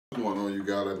you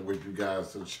guys? I'd like to welcome you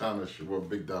guys to the channel. It's your boy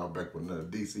Big Dog back with another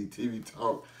DC TV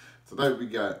talk. Tonight we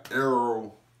got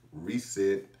Arrow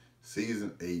Reset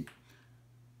Season 8,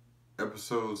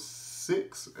 Episode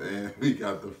 6, and we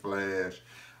got The Flash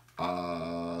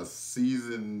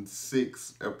Season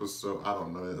 6 episode. I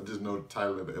don't know. I just know the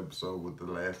title of the episode with the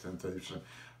last temptation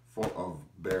of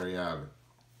Barry Allen.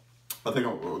 I think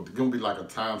it's gonna be like a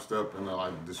time step in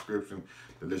the description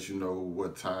to let you know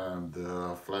what time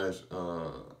the Flash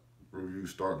review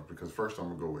starts. Because first I'm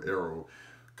gonna go with Arrow,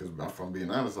 because if I'm being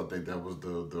honest, I think that was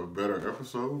the better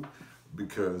episode.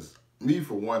 Because me,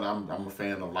 for one, I'm a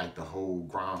fan of like the whole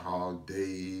Groundhog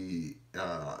Day,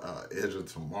 Edge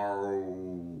of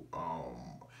Tomorrow,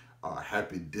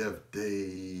 Happy Death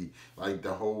Day, like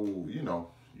the whole,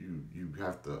 you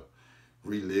have to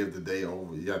relive the day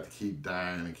over. You have to keep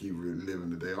dying and keep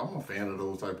reliving the day. I'm a fan of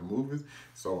those type of movies.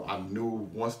 So I knew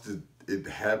once it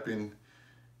happened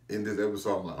in this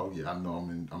episode, I'm like, oh yeah, I know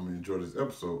I'm gonna enjoy this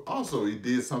episode. Also, he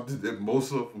did something that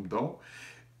most of them don't.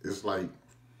 It's like,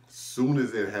 soon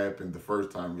as it happened the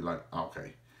first time, you're like,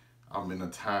 okay, I'm in a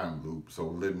time loop. So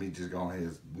let me just go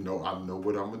ahead and I know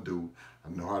what I'm gonna do. I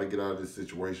know how to get out of this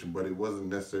situation. But it wasn't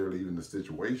necessarily even the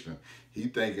situation. He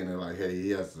thinking that like, hey, he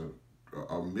has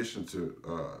a mission to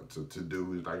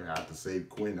do. Is like, I have to save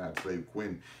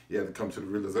Quentin. He had to come to the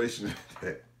realization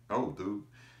that, oh, dude,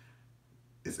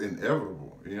 it's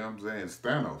inevitable. You know what I'm saying? It's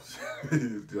Thanos.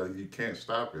 It's like, you can't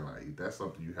stop it. Like, that's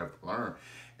something you have to learn,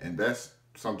 and that's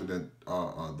something that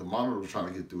the monitor was trying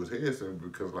to get through his head.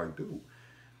 Because like, dude,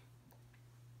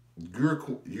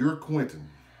 you're Quentin.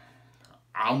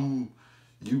 I'm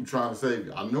you trying to save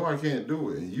you. I know I can't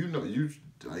do it, and you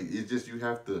like, it's just, you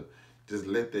have to just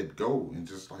let that go and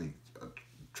just like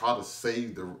try to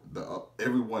save the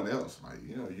everyone else. Like,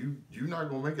 you're not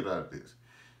gonna make it out of this.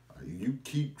 Like, you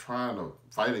keep trying to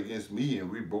fight against me, and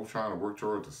we're both trying to work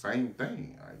towards the same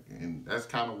thing. Like, and that's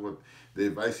kind of what the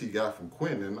advice he got from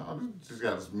Quentin. And I just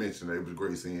got to mention that it was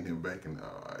great seeing him back in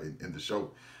the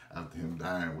show after him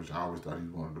dying, which I always thought he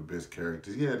was one of the best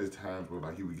characters. He had his times where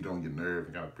like he would get on your nerve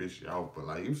and kind of piss you off, but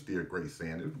like, it was still great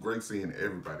seeing it. It was great seeing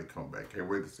everybody come back. Can't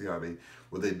wait to see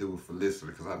what they do with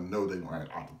Felicity, because I know they're going to,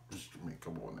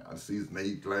 come on now, season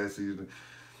 8, last season,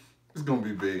 it's going to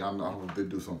be big. I hope they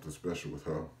do something special with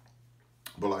her.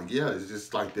 But like, yeah, it's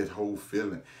just like that whole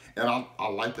feeling. And I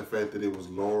like the fact that it was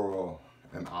Laurel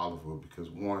and Oliver, because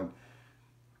one,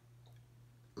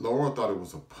 Laurel thought it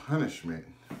was a punishment,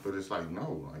 but it's like,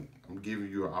 no, like, I'm giving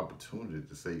you an opportunity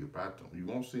to say goodbye to him. You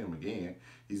won't see him again.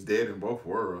 He's dead in both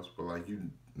worlds, but like,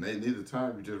 neither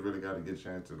time, you just really got to get a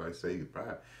chance to like say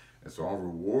goodbye. And so I'm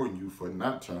rewarding you for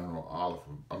not turning on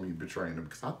Oliver, betraying him,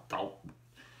 because I thought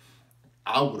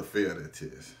I would have failed that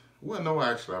test. Well, no,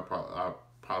 actually, I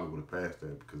probably would have passed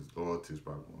that, because loyalty is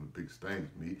probably one of the biggest things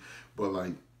to me. But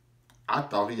like, I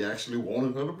thought he actually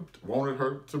wanted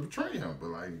her to betray him, but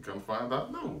like, come find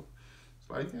out, no. It's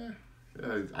like, yeah,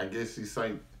 I guess he's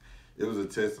saying it was a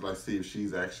test to like see if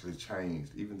she's actually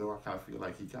changed. Even though I kind of feel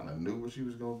like he kind of knew what she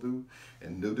was gonna do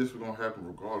and knew this was gonna happen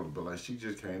regardless. But like, she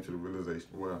just came to the realization.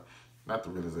 Well, not the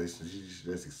realization. She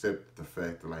just accepted the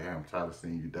fact that like, hey, I'm tired of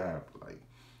seeing you die. But like,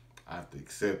 I have to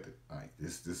accept it. Like,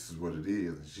 this is what it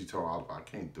is. And she told Oliver, I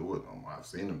can't do it no more. I've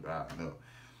seen him die enough.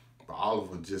 But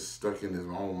Oliver just stuck in his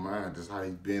own mind, just how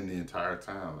he's been the entire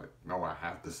time. Like, no, I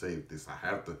have to save this. I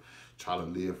have to try to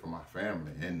live for my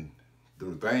family. And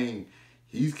the thing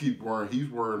he's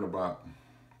worrying about,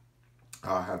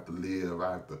 I have to live.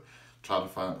 I have to try to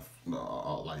find,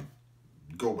 like,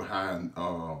 go behind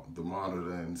the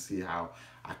monitor and see how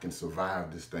I can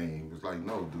survive this thing. It was like,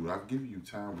 no, dude, I've given you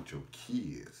time with your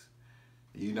kids.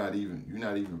 You're not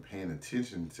even paying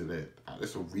attention to that.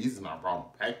 That's a reason I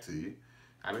brought them back to you.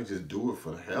 I didn't just do it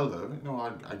for the hell of it. No,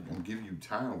 I'm giving you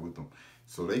time with them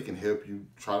so they can help you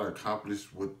try to accomplish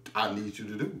what I need you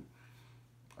to do.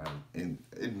 And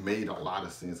it made a lot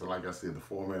of sense. And like I said, the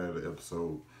format of the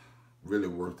episode really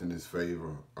worked in his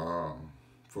favor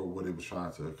for what it was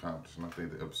trying to accomplish. And I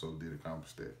think the episode did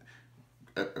accomplish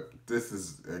that. This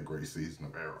is a great season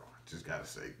of Arrow. Just gotta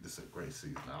say, this is a great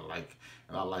season.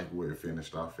 I like where it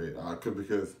finished off at.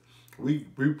 Because we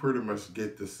pretty much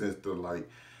get the sense that like,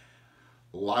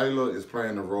 Lila is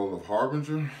playing the role of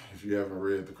Harbinger. If you haven't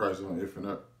read the Crisis on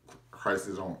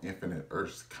Infinite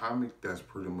Earths comic, that's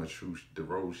pretty much the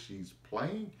role she's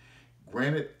playing.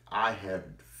 Granted, I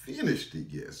haven't finished it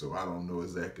yet, so I don't know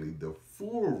exactly the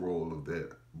full role of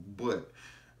that. But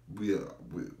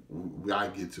I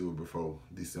get to it before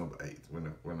December 8th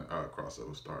when the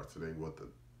crossover starts. Today, what, the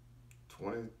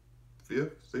 25th,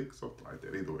 6th, something like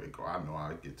that. Either way it go, I know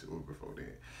I'll get to it before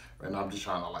then. And I'm just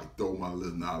trying to like throw my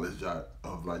little knowledge out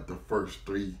of like the first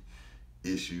 3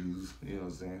 issues. You know what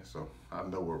I'm saying? So I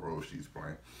know what role she's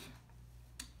playing.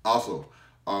 Also,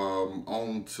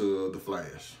 on to the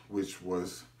Flash, which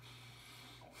was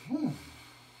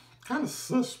kind of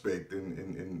suspect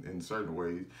in certain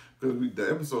ways, because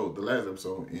the last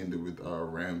episode ended with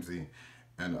Ramsey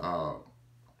and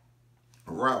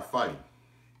Ralph fighting,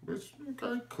 which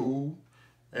okay, cool.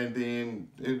 And then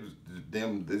it was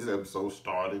them. This episode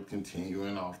started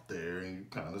continuing off there, and you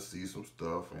kind of see some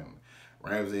stuff. And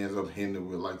Ramsey ends up hitting it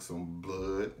with like some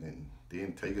blood, and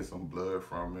then taking some blood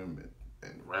from him,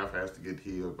 and Ralph has to get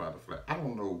healed by the Flash. I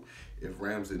don't know if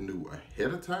Ramsey knew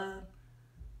ahead of time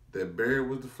that Barry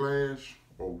was the Flash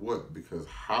or what, because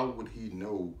how would he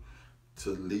know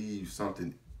to leave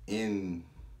something in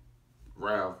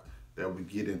Ralph that would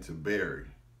get into Barry?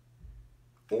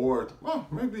 Or, well,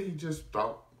 maybe he just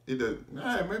thought maybe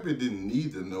it didn't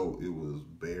need to know it was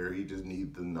Barry. He just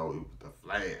needed to know it was the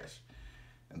Flash.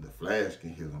 And the Flash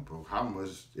can heal him. But how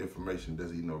much information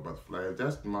does he know about the Flash?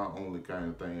 That's my only kind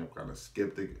of thing. I'm kind of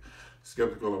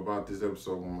skeptical about this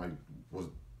episode. I'm like, was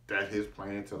that his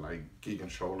plan to like get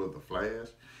control of the Flash?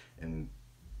 And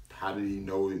how did he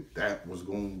know that was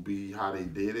going to be how they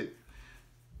did it?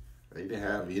 They didn't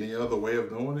have any other way of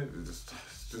doing it. It was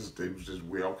just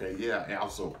weird. Okay, yeah. And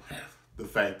also the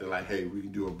fact that like, hey, we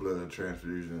can do a blood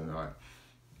transfusion, and like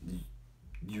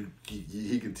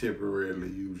he can temporarily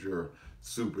use your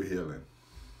super healing.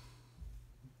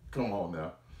 Come on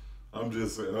now. I'm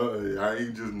just saying, I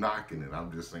ain't just knocking it.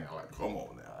 I'm just saying, like, come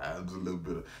on now. Adds a little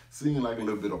bit of, seemed like a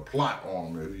little bit of plot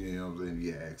on it, you know what I'm saying?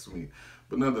 You ask me.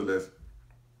 But nonetheless,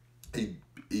 he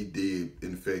did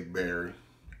infect Barry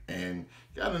and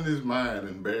got in his mind,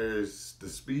 and the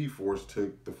Speed Force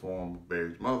took the form of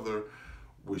Barry's mother,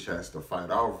 which has to fight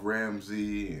off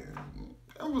Ramsey, and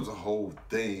that was a whole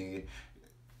thing.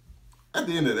 At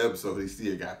the end of the episode, he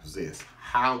still got possessed.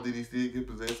 How did he still get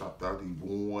possessed? I thought he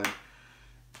won.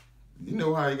 You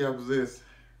know how he got possessed?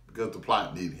 Because the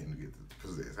plot needed him to get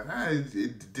possessed.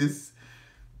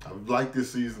 I've liked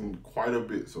this season quite a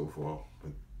bit so far.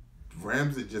 But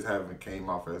Ramsey just haven't came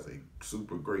off as a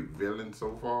super great villain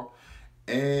so far.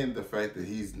 And the fact that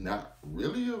he's not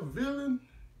really a villain.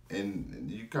 And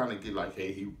you kind of get like,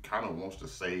 hey, he kind of wants to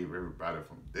save everybody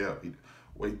from death.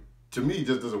 To me, he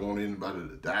just doesn't want anybody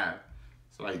to die.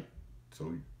 It's like,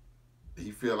 so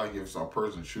he feel like if some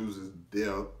person chooses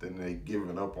death, then they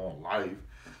giving up on life.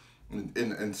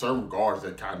 In certain regards,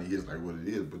 that kind of is like what it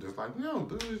is. But it's like, no,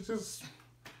 dude, it's just,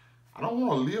 I don't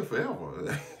want to live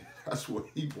forever. That's what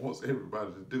he wants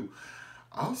everybody to do.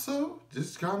 Also,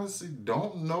 just kind of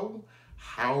don't know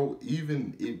how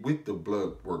even with the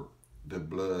blood work, the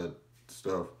blood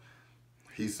stuff,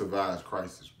 he survives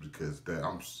crisis, because the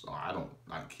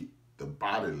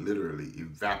body literally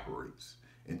evaporates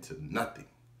into nothing.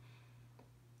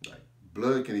 Like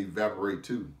blood can evaporate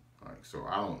too. Like, so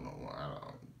I don't know.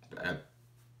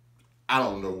 I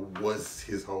don't know what's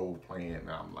his whole plan.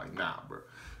 And I'm like, nah, bro.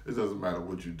 It doesn't matter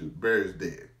what you do. Barry's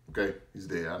dead. Okay, he's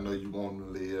dead. I know you want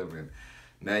him to live, and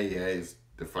now he has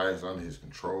the Flash under his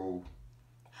control.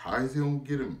 How is he gonna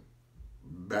get him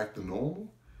back to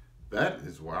normal? That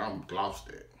is where I'm lost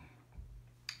at.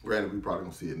 Granted, we probably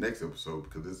gonna see it next episode,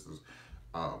 because this is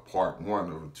part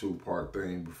one of a 2-part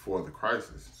thing before the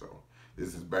crisis. So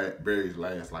this is Barry's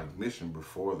last like mission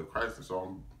before the crisis.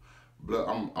 So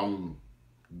I'm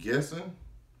guessing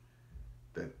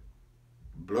that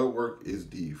Bloodwork is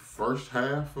the first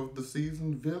half of the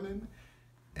season villain,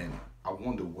 and I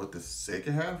wonder what the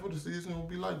second half of the season will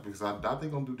be like, because I doubt they're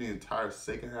gonna do the entire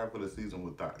second half of the season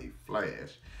without a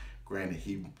Flash. Granted,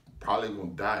 he probably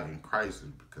gonna die in crisis,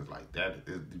 because like that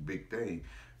is the big thing.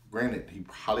 Granted, he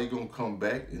probably gonna come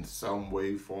back in some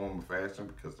way, form, or fashion,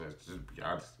 because let's just be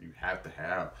honest, you have to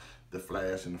have the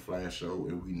Flash in the Flash show,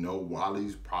 and we know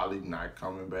Wally's probably not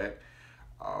coming back.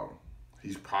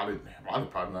 He's probably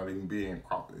not even being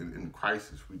in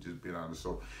crisis. We just being honest.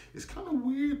 So it's kind of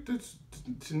weird to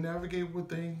navigate what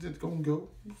things that's gonna go.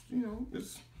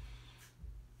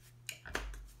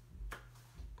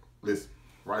 Listen,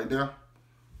 right now,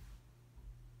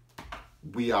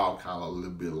 we all kind of a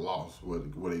little bit lost where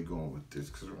they going with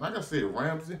this. Because like I said,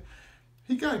 Ramsey,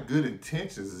 he got good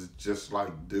intentions. It's just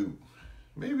like, dude,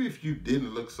 maybe if you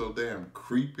didn't look so damn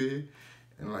creepy,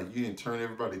 and like you didn't turn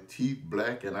everybody's teeth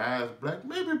black and eyes black,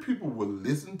 maybe people would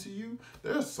listen to you.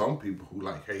 There's some people who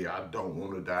like, hey, I don't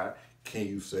want to die. Can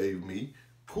you save me?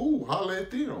 Cool, holla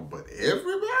at them. But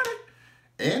everybody?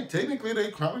 And technically they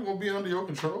kind of going to be under your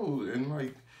control. And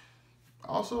like,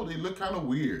 also they look kind of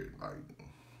weird.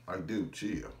 Like, dude,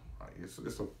 chill. Like,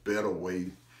 it's a better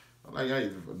way Like,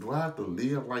 hey, do I have to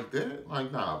live like that?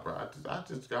 Like, nah, bro. I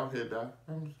just go ahead die.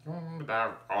 I'm gonna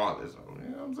die regardless. You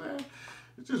know what I'm saying?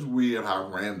 It's just weird how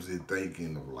Ramsey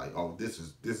thinking of like, oh, this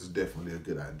is definitely a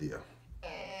good idea.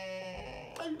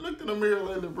 Have you looked in the mirror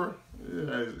lately, bro?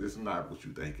 Yeah, it's not what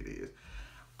you think it is.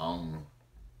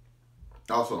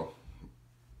 Also,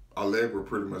 Allegra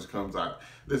pretty much comes out.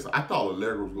 Listen, I thought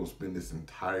Allegra was gonna spend this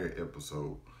entire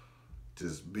episode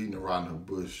just beating around the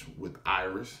bush with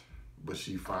Iris, but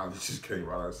she finally just came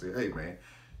out and said, "Hey, man,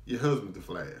 your husband's the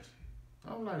Flash."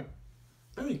 I'm like,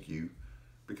 "Thank you,"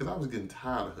 because I was getting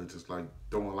tired of her just like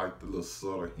throwing like the little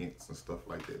subtle hints and stuff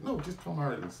like that. No, just come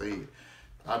out and say it.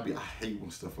 I hate when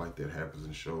stuff like that happens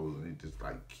in shows and they just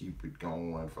like keep it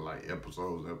going for like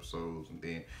episodes, and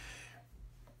then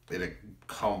it'll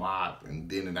come out and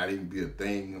then it not even be a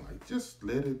thing. Like, just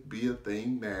let it be a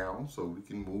thing now so we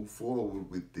can move forward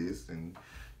with this. And,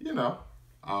 you know,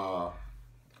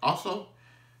 also,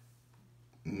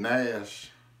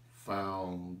 Nash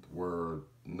found where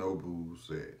Nobu's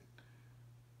at,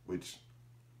 which,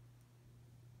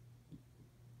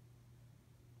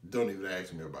 don't even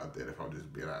ask me about that if I'm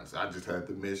just being honest. I just had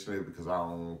to mention it because I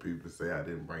don't want people to say I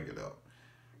didn't bring it up.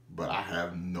 But I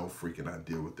have no freaking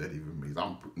idea what that even means.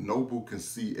 Nobu can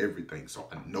see everything, so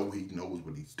I know he knows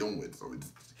what he's doing. So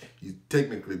he's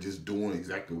technically just doing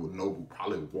exactly what Nobu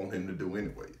probably want him to do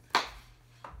anyway.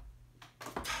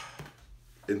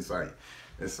 Insane.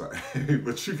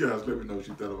 But you guys let me know what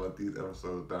you thought about these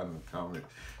episodes down in the comments.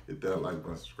 Hit that like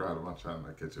button, subscribe to my channel, and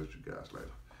I'll catch up with you guys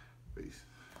later. Peace.